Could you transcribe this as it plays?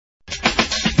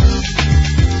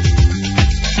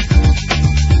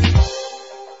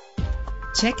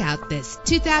Check out this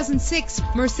 2006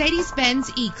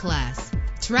 Mercedes-Benz E-Class.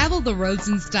 Travel the roads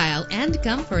in style and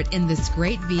comfort in this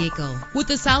great vehicle with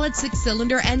a solid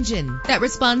 6-cylinder engine that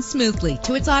responds smoothly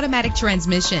to its automatic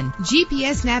transmission.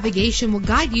 GPS navigation will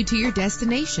guide you to your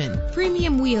destination.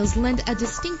 Premium wheels lend a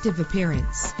distinctive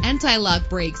appearance. Anti-lock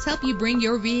brakes help you bring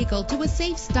your vehicle to a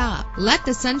safe stop. Let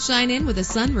the sunshine in with a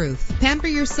sunroof. Pamper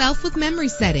yourself with memory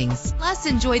settings. Plus,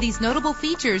 enjoy these notable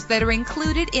features that are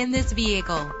included in this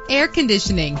vehicle: air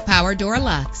conditioning, power door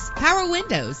locks, power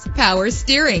windows, power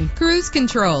steering, cruise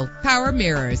control, power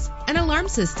mirrors, an alarm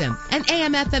system, an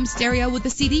AM/FM stereo with a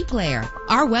CD player.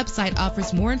 Our website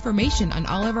offers more information on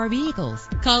all of our vehicles.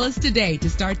 Call us today to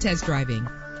start test driving.